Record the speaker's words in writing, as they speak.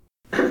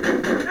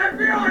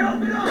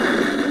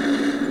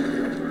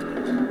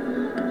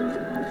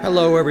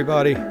Hello,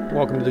 everybody.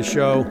 Welcome to the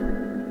show.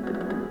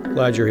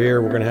 Glad you're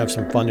here. We're going to have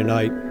some fun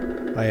tonight.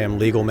 I am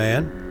Legal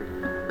Man.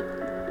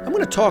 I'm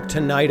going to talk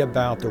tonight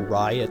about the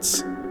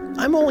riots.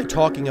 I'm only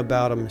talking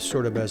about them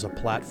sort of as a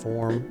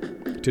platform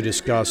to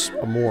discuss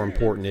more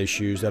important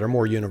issues that are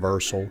more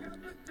universal.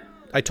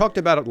 I talked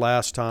about it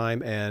last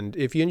time, and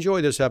if you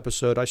enjoy this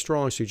episode, I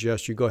strongly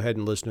suggest you go ahead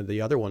and listen to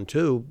the other one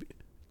too.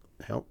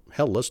 Hell,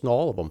 listen to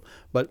all of them.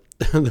 But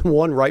the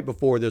one right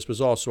before this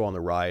was also on the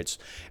riots,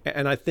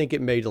 and I think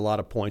it made a lot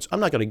of points. I'm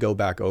not going to go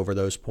back over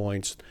those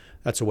points.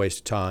 That's a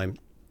waste of time.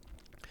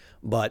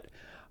 But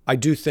I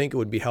do think it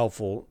would be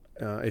helpful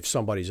if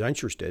somebody's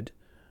interested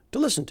to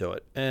listen to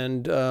it.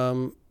 And,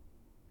 I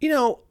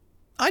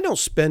don't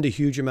spend a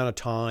huge amount of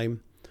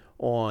time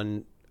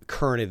on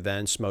current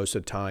events most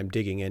of the time,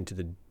 digging into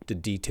the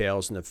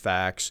details and the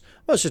facts.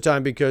 Most of the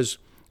time because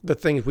the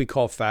things we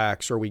call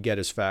facts or we get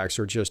as facts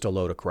are just a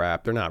load of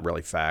crap. They're not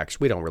really facts.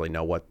 We don't really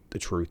know what the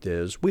truth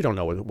is. We don't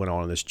know what went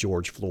on in this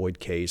George Floyd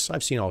case.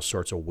 I've seen all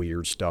sorts of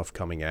weird stuff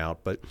coming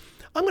out, but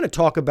I'm going to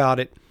talk about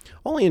it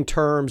only in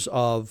terms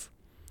of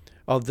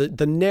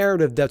the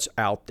narrative that's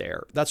out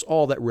there. That's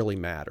all that really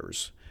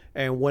matters.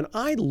 And when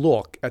I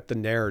look at the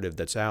narrative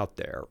that's out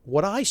there,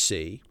 what I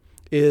see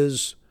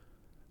is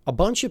a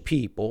bunch of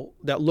people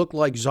that look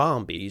like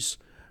zombies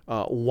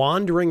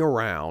wandering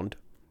around,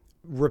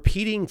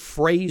 repeating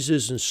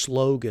phrases and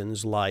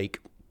slogans like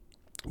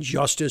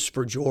justice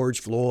for George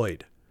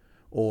Floyd,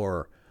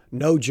 or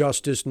no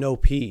justice, no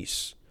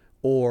peace,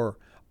 or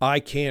I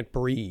can't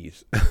breathe.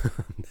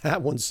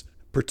 That one's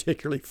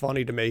particularly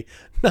funny to me,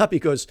 not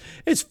because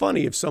it's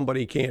funny if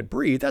somebody can't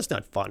breathe. That's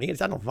not funny.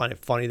 I don't find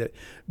it funny that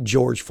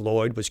George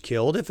Floyd was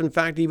killed, if in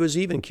fact he was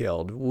even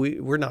killed.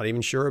 We're not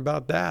even sure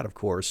about that, of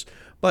course,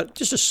 but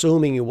just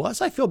assuming he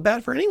was, I feel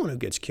bad for anyone who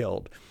gets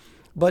killed.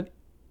 But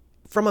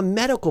from a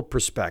medical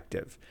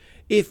perspective,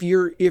 if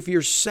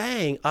you're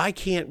saying I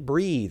can't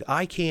breathe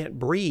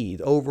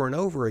over and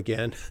over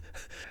again,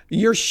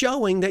 you're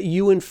showing that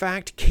you in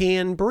fact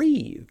can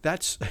breathe.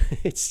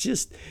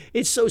 It's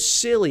so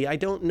silly. I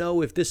don't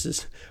know if this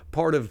is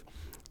part of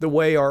the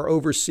way our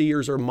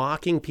overseers are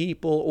mocking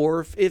people,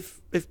 or if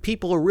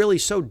people are really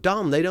so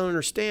dumb they don't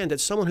understand that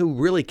someone who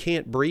really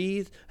can't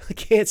breathe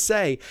can't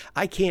say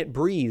I can't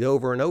breathe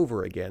over and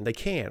over again. They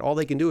can't. All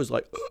they can do is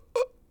like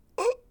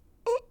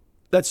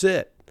that's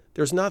it.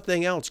 There's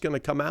nothing else going to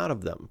come out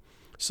of them.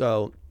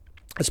 So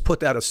let's put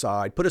that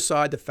aside. Put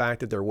aside the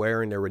fact that they're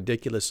wearing their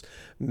ridiculous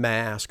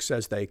masks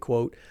as they,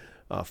 quote,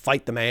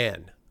 fight the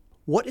man.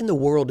 What in the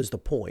world is the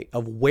point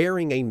of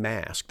wearing a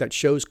mask that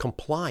shows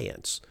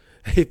compliance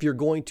if you're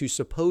going to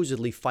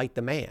supposedly fight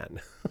the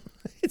man?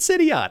 It's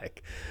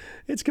idiotic.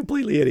 It's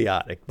completely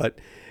idiotic. But,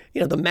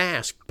 the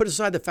mask, put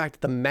aside the fact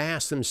that the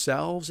masks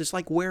themselves is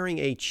like wearing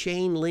a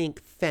chain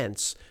link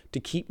fence to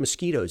keep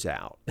mosquitoes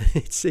out.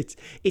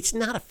 It's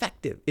not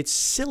effective. It's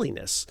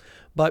silliness.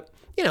 But,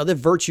 the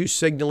virtue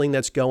signaling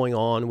that's going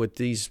on with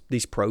these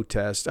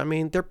protests,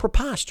 they're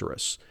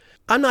preposterous.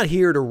 I'm not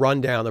here to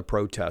run down the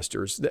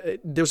protesters.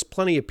 There's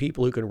plenty of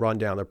people who can run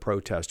down the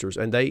protesters,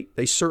 and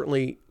they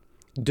certainly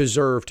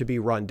deserve to be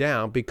run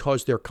down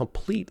because they're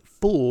complete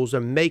fools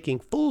and making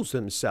fools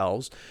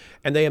themselves,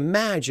 and they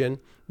imagine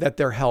that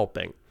they're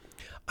helping.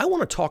 I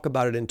want to talk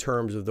about it in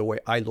terms of the way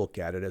I look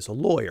at it as a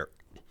lawyer.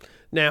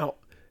 Now,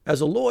 as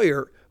a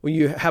lawyer, when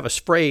you have a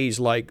phrase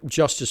like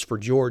justice for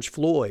George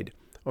Floyd,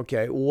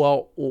 okay,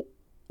 well,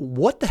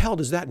 what the hell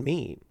does that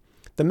mean?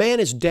 The man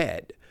is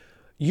dead.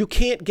 You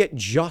can't get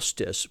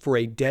justice for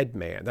a dead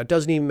man. That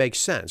doesn't even make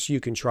sense. You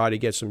can try to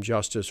get some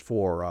justice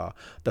for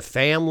the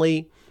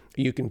family.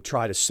 You can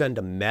try to send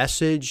a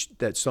message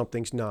that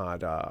something's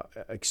not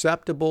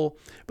acceptable,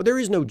 but there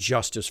is no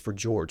justice for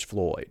George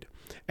Floyd.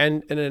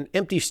 And an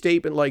empty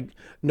statement like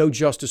no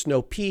justice,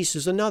 no peace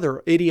is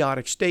another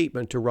idiotic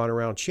statement to run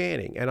around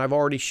chanting. And I've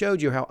already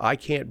showed you how I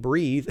can't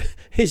breathe.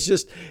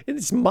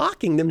 It's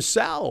mocking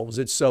themselves.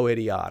 It's so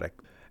idiotic.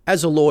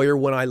 As a lawyer,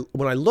 when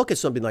I look at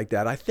something like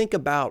that, I think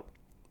about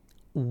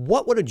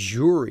what would a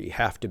jury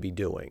have to be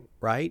doing,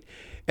 right?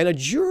 And a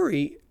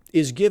jury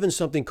is given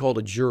something called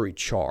a jury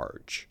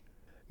charge.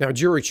 Now, a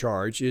jury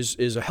charge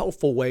is a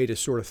helpful way to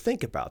sort of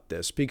think about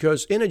this,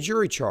 because in a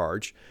jury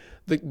charge,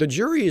 the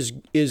jury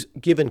is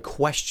given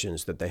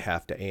questions that they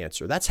have to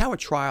answer. That's how a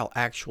trial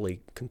actually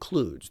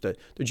concludes. The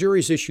jury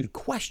is issued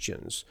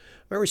questions,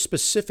 very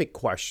specific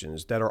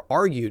questions that are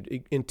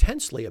argued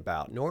intensely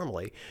about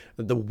normally,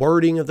 the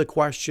wording of the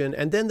question,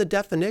 and then the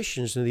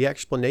definitions and the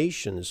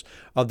explanations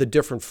of the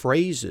different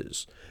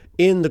phrases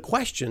in the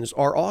questions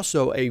are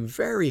also a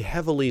very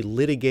heavily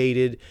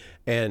litigated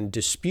and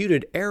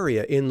disputed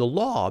area in the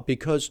law,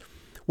 because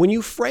when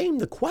you frame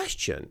the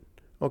question,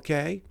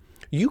 okay,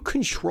 you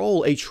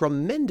control a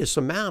tremendous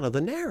amount of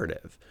the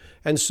narrative.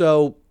 And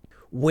so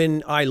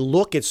when I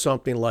look at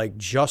something like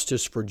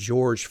justice for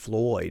George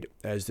Floyd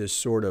as this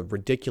sort of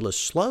ridiculous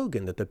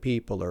slogan that the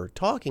people are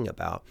talking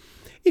about,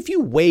 if you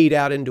wade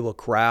out into a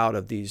crowd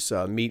of these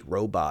meat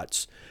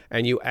robots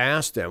and you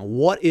ask them,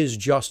 what is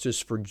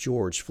justice for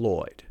George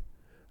Floyd?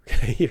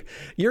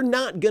 You're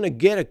not going to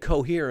get a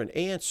coherent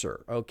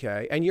answer,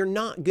 okay? And you're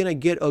not going to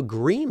get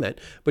agreement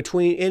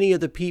between any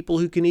of the people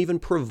who can even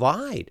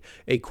provide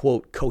a,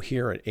 quote,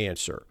 coherent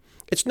answer.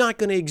 It's not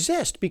going to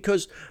exist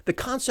because the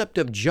concept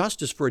of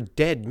justice for a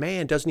dead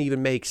man doesn't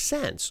even make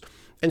sense.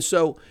 And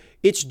so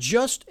it's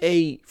just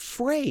a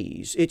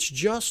phrase. It's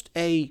just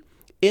a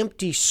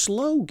empty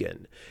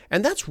slogan.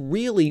 And that's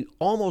really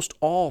almost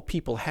all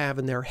people have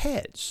in their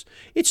heads.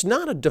 It's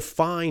not a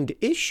defined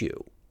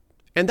issue.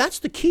 And that's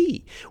the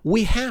key.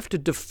 We have to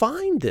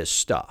define this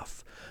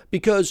stuff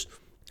because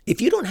if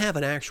you don't have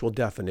an actual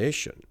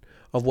definition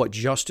of what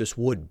justice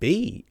would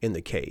be in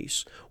the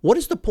case, what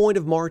is the point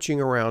of marching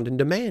around and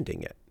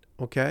demanding it?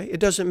 Okay? It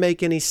doesn't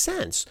make any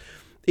sense.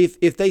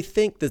 If they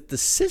think that the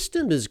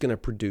system is going to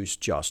produce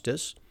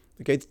justice,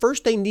 okay,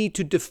 first they need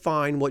to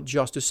define what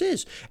justice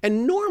is.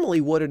 And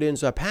normally what it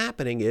ends up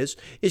happening is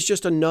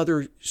just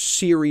another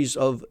series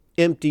of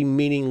empty,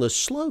 meaningless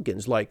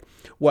slogans like,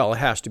 well, it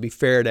has to be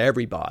fair to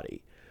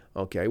everybody.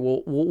 Okay,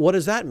 well, what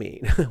does that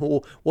mean?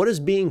 What does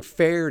being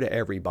fair to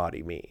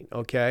everybody mean?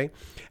 Okay,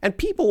 and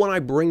people, when I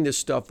bring this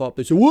stuff up,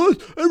 they say, well,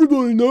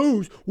 everybody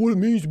knows what it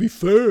means to be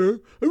fair.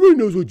 Everybody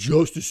knows what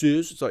justice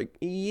is. It's like,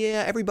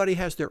 yeah, everybody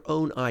has their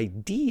own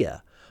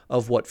idea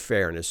of what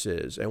fairness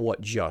is and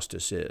what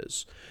justice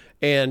is.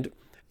 And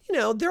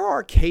there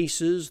are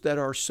cases that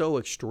are so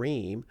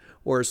extreme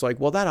where it's like,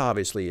 well, that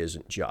obviously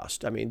isn't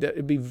just. I mean,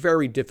 it'd be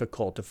very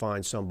difficult to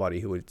find somebody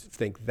who would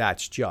think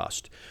that's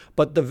just.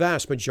 But the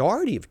vast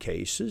majority of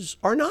cases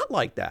are not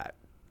like that.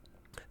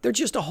 There's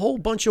just a whole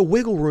bunch of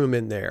wiggle room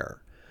in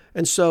there.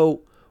 And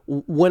so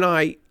when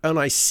I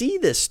see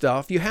this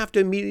stuff, you have to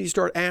immediately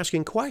start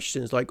asking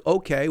questions like,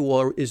 okay,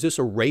 well, is this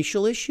a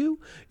racial issue?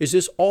 Is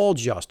this all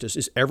justice?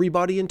 Is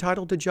everybody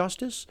entitled to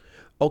justice?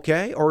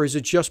 Okay, or is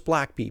it just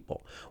black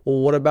people? Well,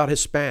 what about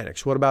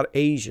Hispanics? What about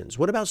Asians?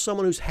 What about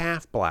someone who's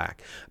half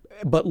black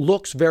but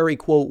looks very,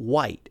 quote,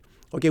 white?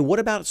 Okay, what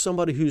about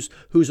somebody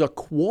who's a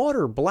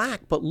quarter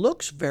black but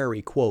looks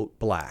very, quote,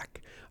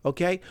 black?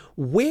 Okay,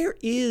 where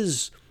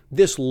is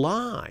this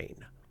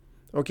line?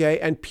 Okay,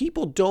 and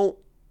people don't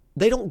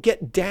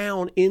get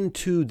down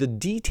into the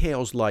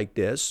details like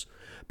this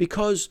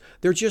because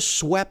they're just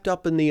swept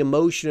up in the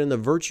emotion and the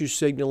virtue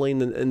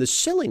signaling and the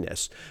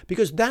silliness,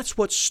 because that's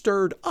what's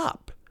stirred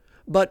up.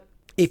 But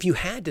if you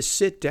had to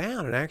sit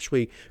down and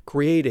actually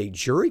create a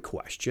jury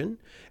question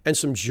and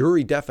some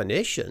jury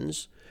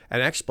definitions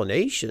and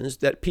explanations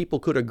that people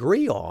could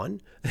agree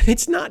on,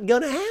 it's not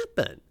going to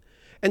happen.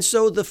 And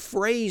so the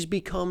phrase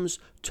becomes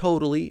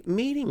totally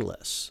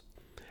meaningless.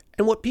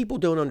 And what people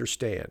don't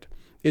understand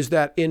is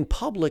that in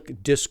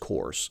public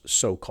discourse,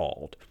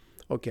 so-called,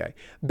 okay,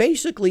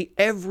 basically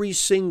every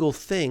single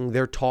thing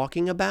they're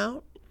talking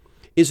about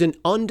is an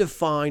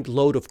undefined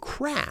load of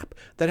crap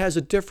that has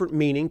a different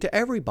meaning to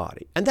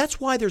everybody. And that's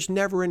why there's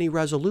never any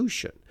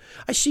resolution.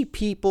 I see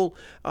people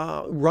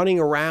running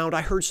around.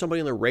 I heard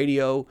somebody on the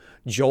radio,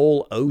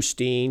 Joel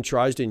Osteen,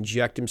 tries to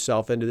inject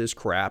himself into this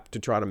crap to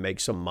try to make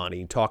some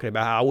money, talking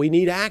about how we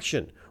need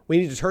action. We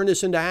need to turn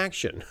this into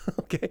action.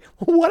 Okay,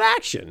 well, what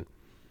action?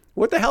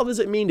 What the hell does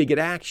it mean to get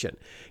action?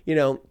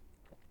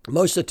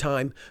 Most of the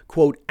time,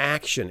 quote,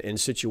 action in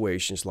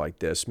situations like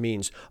this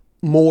means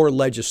more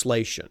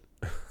legislation.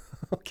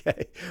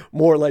 Okay,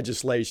 more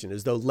legislation,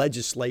 as though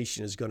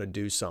legislation is going to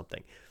do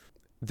something.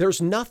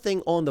 There's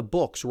nothing on the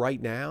books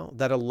right now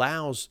that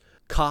allows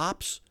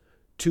cops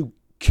to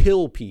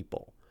kill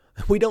people.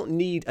 We don't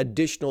need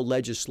additional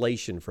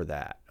legislation for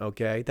that,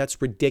 okay?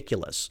 That's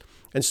ridiculous.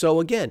 And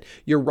so again,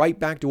 you're right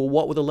back to, well,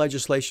 what would the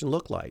legislation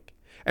look like?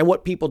 And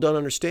what people don't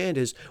understand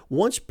is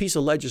once a piece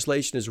of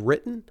legislation is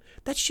written,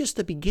 that's just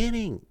the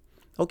beginning.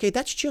 Okay,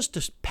 that's just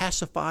to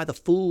pacify the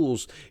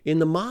fools in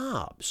the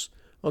mobs.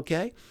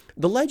 Okay,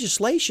 the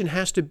legislation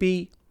has to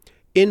be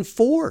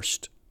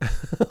enforced.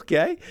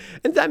 Okay,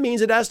 and that means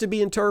it has to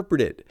be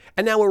interpreted.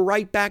 And now we're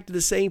right back to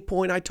the same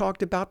point I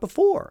talked about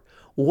before.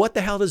 What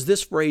the hell does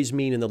this phrase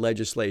mean in the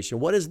legislation?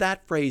 What does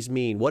that phrase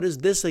mean? What does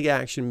this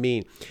action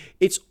mean?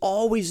 It's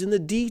always in the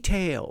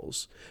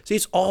details. See,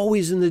 it's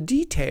always in the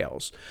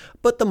details.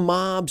 But the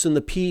mobs and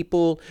the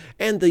people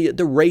and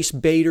the race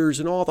baiters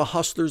and all the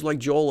hustlers like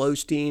Joel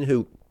Osteen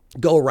who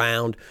go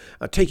around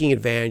taking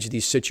advantage of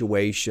these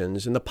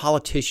situations, and the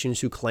politicians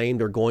who claim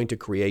they're going to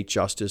create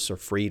justice or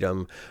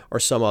freedom or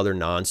some other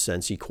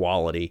nonsense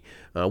equality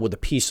with a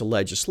piece of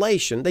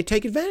legislation, they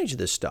take advantage of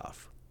this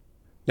stuff.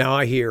 Now,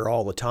 I hear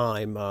all the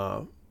time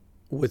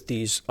with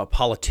these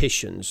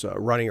politicians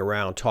running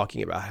around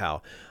talking about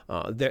how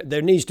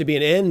there needs to be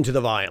an end to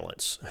the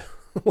violence.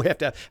 We have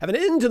to have an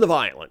end to the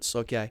violence,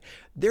 okay?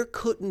 There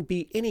couldn't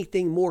be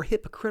anything more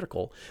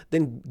hypocritical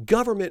than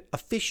government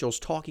officials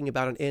talking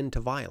about an end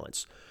to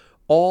violence.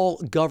 All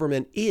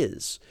government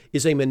is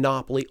a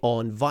monopoly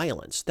on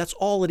violence. That's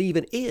all it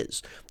even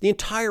is. The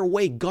entire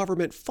way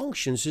government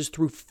functions is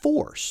through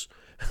force.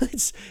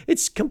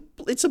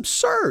 It's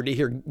absurd to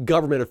hear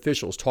government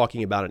officials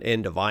talking about an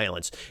end to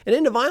violence. An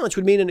end to violence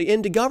would mean an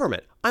end to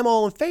government. I'm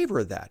all in favor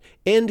of that.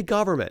 End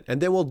government, and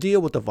then we'll deal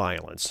with the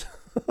violence.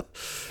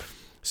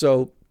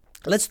 So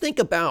let's think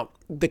about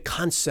the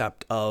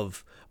concept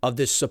of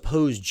this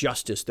supposed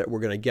justice that we're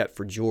going to get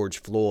for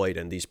George Floyd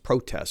and these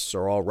protests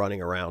are all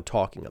running around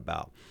talking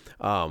about.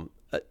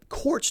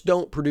 Courts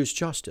don't produce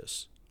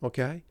justice,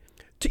 okay?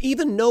 To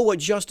even know what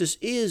justice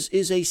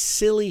is a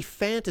silly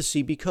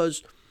fantasy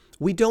because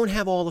we don't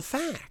have all the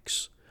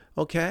facts,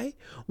 okay?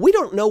 We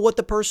don't know what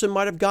the person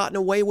might have gotten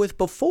away with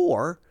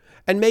before,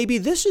 and maybe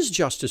this is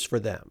justice for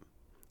them.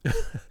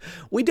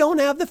 We don't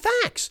have the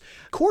facts.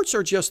 Courts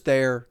are just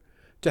there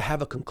to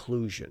have a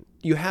conclusion.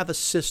 You have a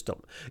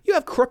system. You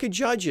have crooked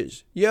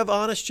judges. You have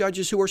honest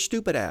judges who are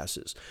stupid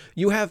asses.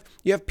 You have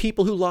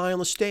people who lie on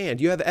the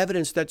stand. You have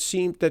evidence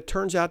that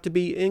turns out to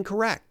be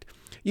incorrect.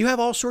 You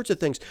have all sorts of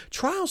things.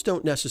 Trials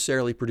don't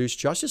necessarily produce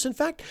justice. In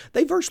fact,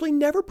 they virtually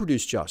never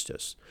produce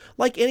justice.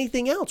 Like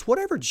anything else,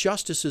 whatever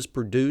justice is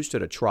produced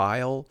at a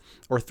trial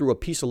or through a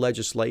piece of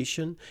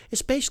legislation,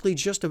 it's basically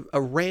just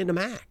a random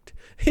act.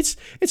 It's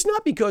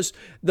not because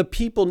the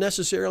people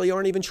necessarily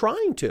aren't even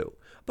trying to,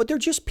 but they're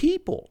just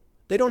people.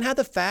 They don't have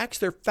the facts.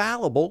 They're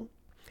fallible.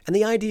 And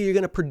the idea you're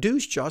going to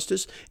produce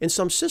justice in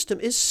some system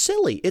is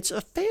silly. It's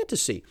a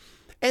fantasy.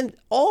 And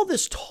all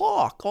this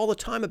talk all the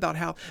time about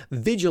how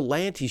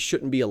vigilantes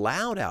shouldn't be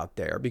allowed out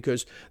there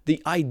because the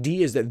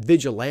idea is that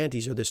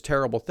vigilantes are this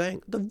terrible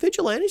thing. The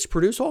vigilantes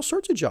produce all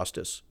sorts of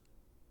justice,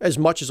 as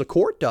much as a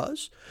court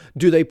does.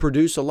 Do they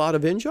produce a lot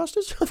of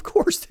injustice? Of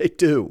course they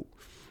do.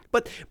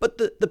 But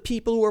the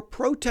people who are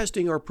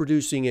protesting are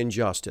producing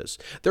injustice.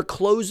 They're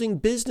closing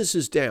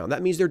businesses down.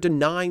 That means they're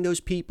denying those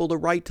people the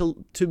right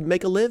to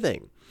make a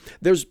living.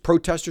 There's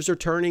protesters are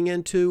turning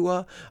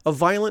into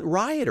violent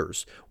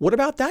rioters. What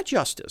about that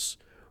justice?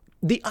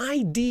 The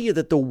idea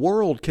that the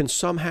world can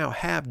somehow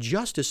have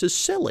justice is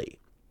silly.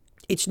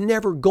 It's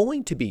never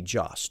going to be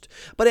just.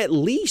 But at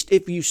least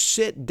if you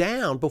sit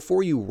down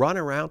before you run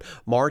around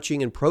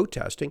marching and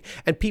protesting,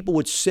 and people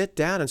would sit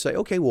down and say,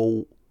 okay,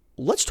 well,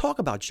 let's talk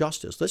about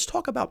justice. Let's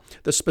talk about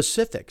the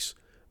specifics,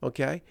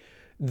 okay?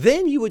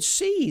 Then you would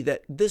see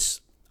that this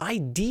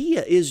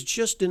idea is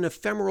just an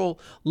ephemeral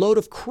load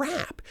of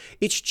crap.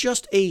 It's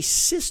just a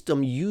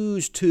system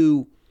used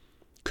to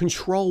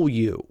control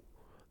you.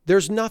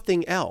 There's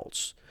nothing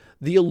else.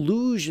 The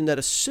illusion that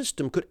a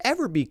system could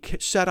ever be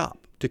set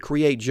up to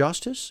create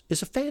justice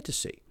is a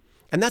fantasy.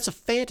 And that's a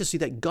fantasy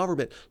that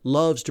government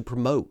loves to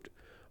promote.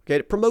 Okay,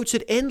 it promotes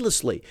it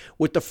endlessly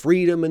with the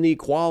freedom and the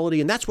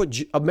equality. And that's what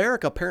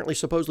America apparently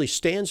supposedly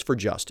stands for,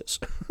 justice.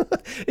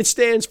 It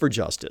stands for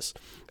justice.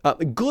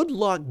 Good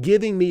luck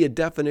giving me a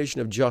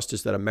definition of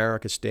justice that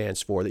America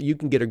stands for, that you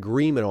can get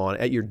agreement on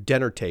at your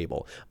dinner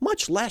table,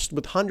 much less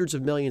with hundreds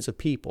of millions of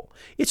people.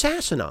 It's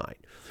asinine.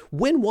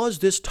 When was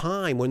this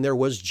time when there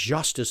was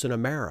justice in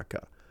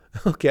America?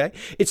 Okay,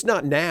 it's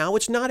not now.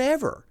 It's not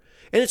ever.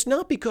 And it's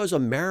not because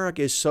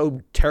America is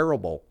so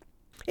terrible.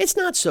 It's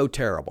not so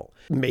terrible.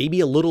 Maybe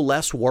a little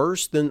less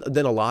worse than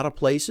a lot of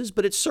places,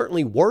 but it's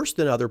certainly worse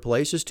than other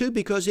places too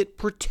because it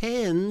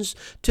pretends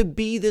to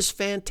be this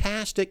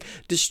fantastic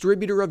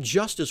distributor of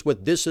justice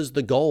with this as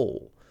the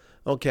goal.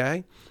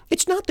 Okay?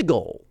 It's not the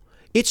goal.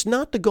 It's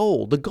not the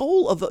goal. The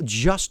goal of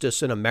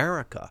justice in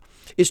America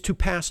is to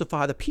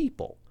pacify the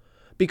people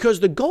because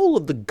the goal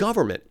of the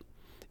government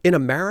in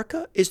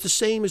America is the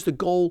same as the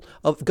goal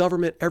of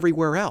government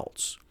everywhere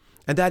else,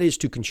 and that is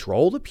to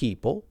control the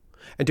people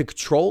and to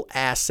control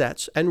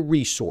assets and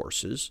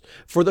resources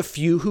for the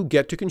few who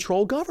get to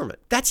control government.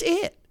 That's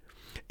it.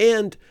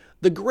 And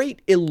the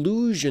great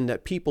illusion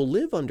that people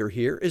live under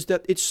here is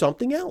that it's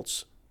something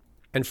else.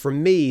 And for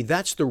me,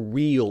 that's the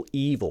real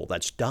evil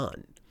that's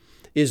done,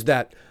 is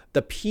that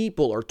the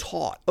people are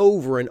taught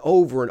over and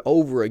over and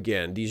over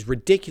again these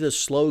ridiculous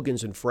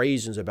slogans and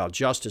phrases about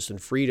justice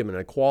and freedom and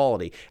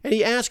equality. And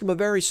you ask them a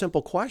very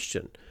simple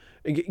question.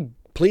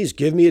 Please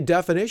give me a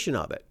definition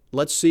of it.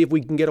 Let's see if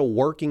we can get a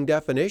working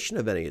definition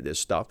of any of this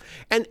stuff.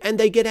 And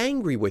they get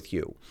angry with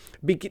you.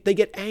 They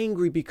get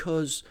angry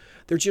because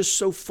they're just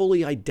so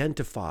fully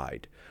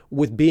identified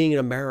with being an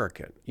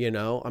American, you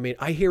know? I mean,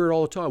 I hear it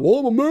all the time. Well,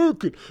 I'm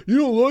American. You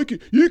don't like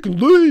it, you can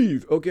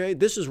leave. Okay,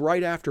 this is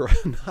right after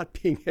not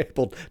being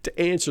able to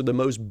answer the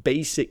most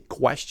basic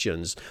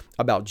questions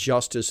about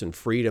justice and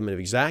freedom and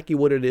exactly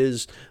what it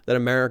is that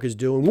America's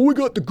doing. Well, we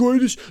got the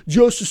greatest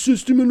justice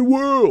system in the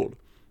world.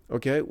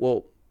 Okay,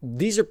 well,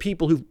 these are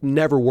people who've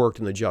never worked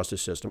in the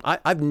justice system.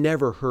 I've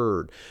never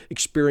heard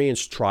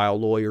experienced trial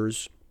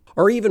lawyers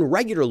or even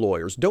regular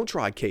lawyers, don't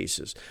try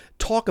cases,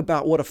 talk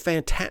about what a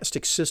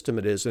fantastic system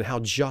it is and how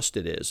just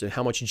it is and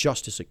how much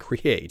justice it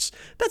creates.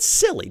 That's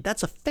silly.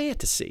 That's a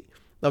fantasy.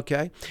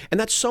 Okay? And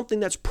that's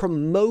something that's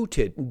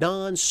promoted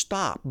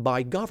nonstop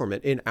by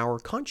government in our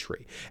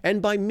country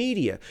and by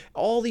media.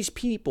 All these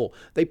people,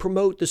 they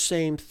promote the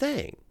same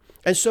thing.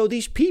 And so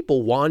these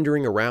people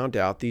wandering around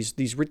out,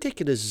 these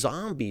ridiculous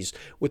zombies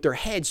with their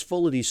heads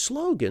full of these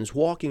slogans,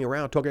 walking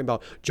around talking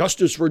about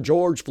justice for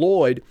George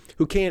Floyd,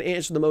 who can't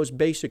answer the most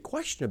basic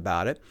question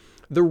about it,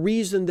 the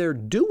reason they're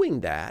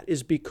doing that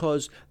is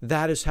because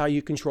that is how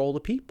you control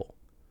the people.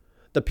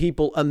 The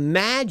people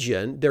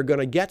imagine they're going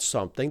to get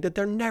something that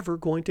they're never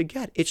going to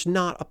get. It's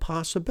not a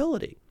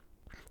possibility.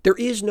 There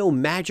is no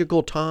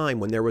magical time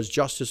when there was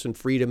justice and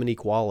freedom and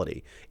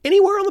equality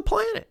anywhere on the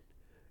planet.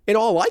 In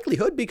all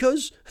likelihood,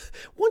 because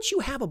once you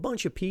have a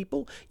bunch of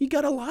people, you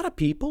got a lot of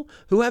people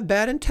who have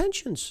bad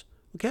intentions,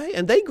 okay?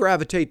 And they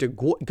gravitate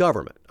to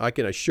government, I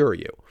can assure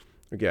you,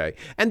 okay?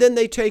 And then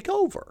they take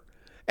over.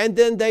 And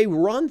then they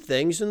run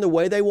things in the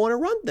way they want to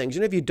run things.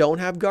 And if you don't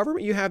have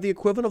government, you have the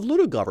equivalent of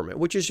little government,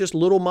 which is just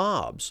little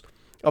mobs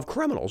of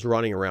criminals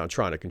running around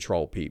trying to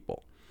control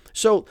people.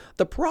 So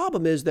the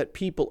problem is that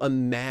people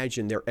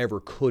imagine there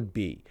ever could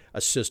be a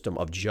system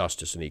of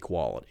justice and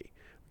equality.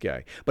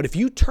 Okay. But if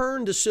you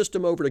turn the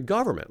system over to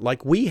government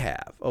like we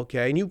have,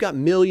 okay, and you've got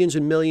millions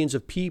and millions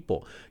of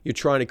people you're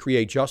trying to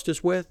create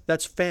justice with,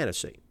 that's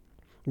fantasy.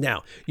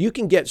 Now, you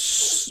can get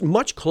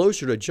much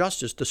closer to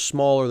justice the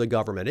smaller the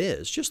government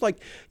is. Just like,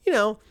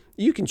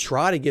 you can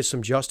try to get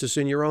some justice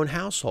in your own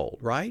household,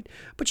 right?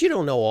 But you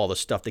don't know all the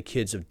stuff the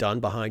kids have done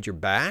behind your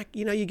back.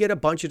 You get a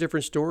bunch of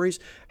different stories.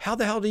 How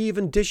the hell do you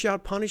even dish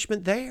out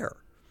punishment there?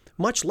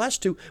 Much less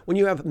to when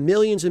you have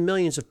millions and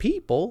millions of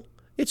people.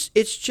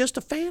 It's just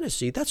a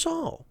fantasy, that's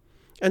all.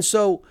 And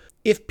so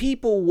if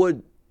people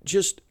would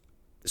just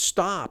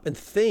stop and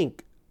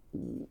think,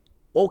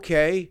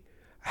 okay,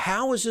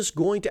 how is this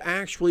going to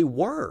actually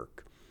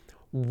work?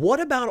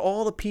 What about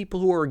all the people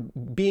who are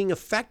being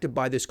affected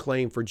by this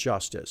claim for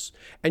justice?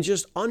 And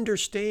just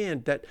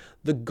understand that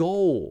the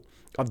goal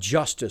of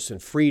justice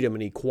and freedom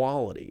and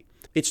equality,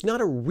 it's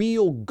not a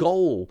real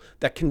goal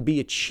that can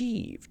be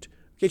achieved.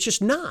 It's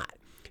just not.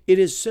 It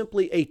is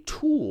simply a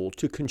tool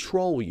to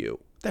control you.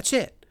 That's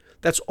it.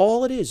 That's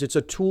all it is. It's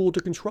a tool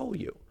to control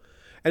you.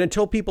 And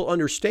until people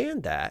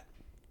understand that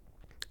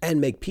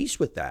and make peace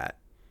with that,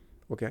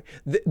 okay,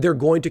 they're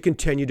going to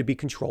continue to be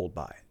controlled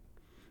by it.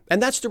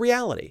 And that's the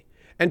reality.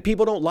 And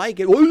people don't like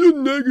it. Oh, you're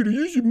negative.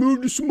 You should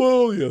move to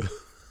Somalia.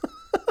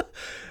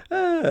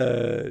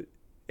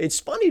 It's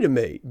funny to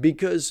me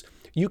because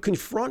you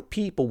confront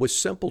people with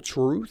simple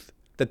truth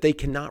that they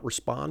cannot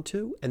respond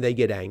to, and they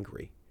get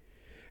angry.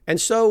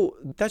 And so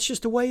that's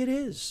just the way it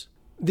is.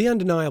 The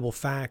undeniable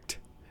fact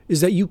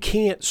is that you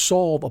can't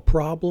solve a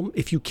problem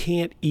if you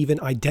can't even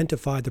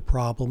identify the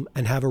problem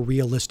and have a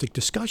realistic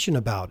discussion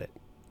about it.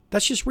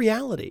 That's just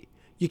reality.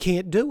 You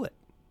can't do it.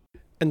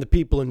 And the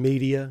people in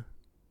media,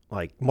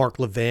 like Mark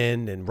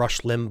Levin and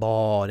Rush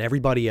Limbaugh and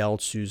everybody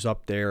else who's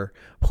up there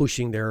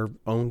pushing their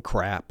own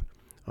crap,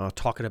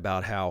 talking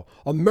about how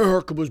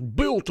America was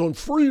built on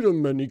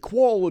freedom and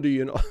equality,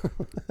 and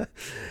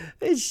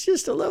it's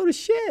just a load of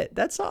shit.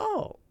 That's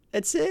all.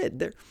 That's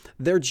it.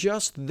 They're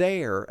just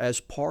there as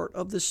part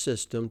of the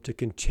system to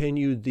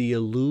continue the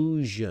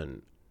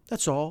illusion.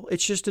 That's all.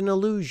 It's just an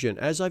illusion,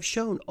 as I've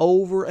shown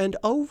over and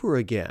over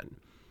again.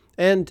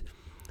 And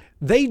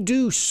they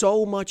do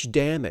so much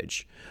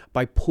damage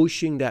by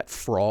pushing that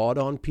fraud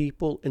on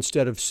people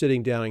instead of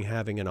sitting down and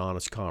having an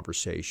honest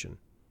conversation.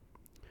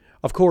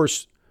 Of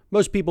course,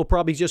 most people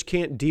probably just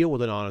can't deal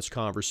with an honest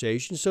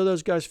conversation, so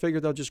those guys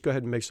figure they'll just go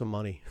ahead and make some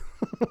money.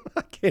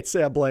 I can't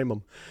say I blame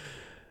them.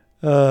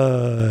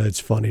 It's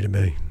funny to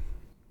me.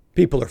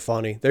 People are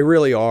funny. They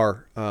really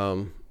are.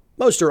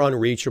 Most are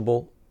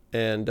unreachable,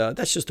 and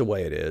that's just the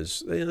way it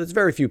is. There's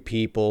very few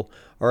people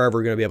are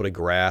ever going to be able to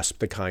grasp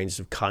the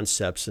kinds of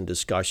concepts and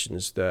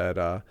discussions that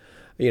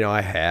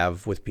I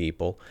have with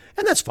people,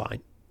 and that's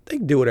fine. They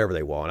can do whatever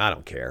they want. I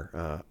don't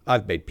care.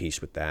 I've made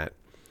peace with that.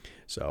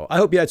 So I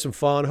hope you had some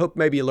fun. I hope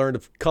maybe you learned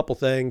a couple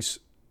things,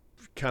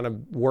 kind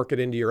of work it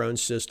into your own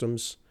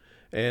systems.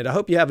 And I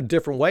hope you have a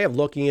different way of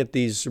looking at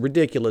these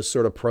ridiculous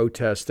sort of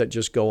protests that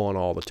just go on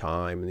all the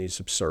time and these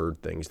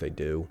absurd things they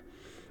do.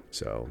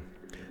 So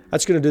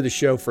that's going to do the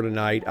show for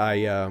tonight.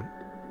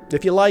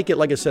 If you like it,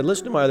 like I said,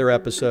 listen to my other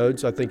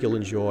episodes. I think you'll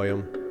enjoy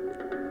them.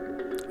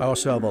 I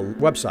also have a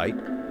website.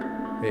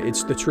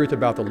 It's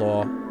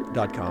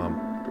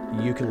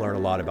thetruthabouttthelaw.com. You can learn a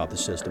lot about the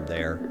system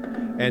there.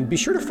 And be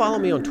sure to follow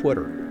me on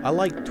Twitter. I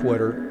like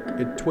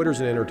Twitter. Twitter's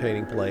an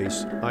entertaining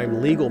place. I'm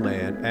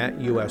legalman at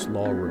US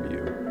Law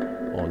Review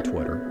on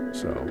Twitter.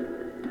 So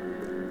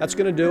that's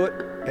going to do it.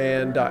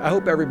 And I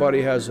hope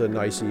everybody has a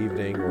nice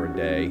evening or a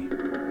day.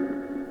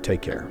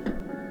 Take care.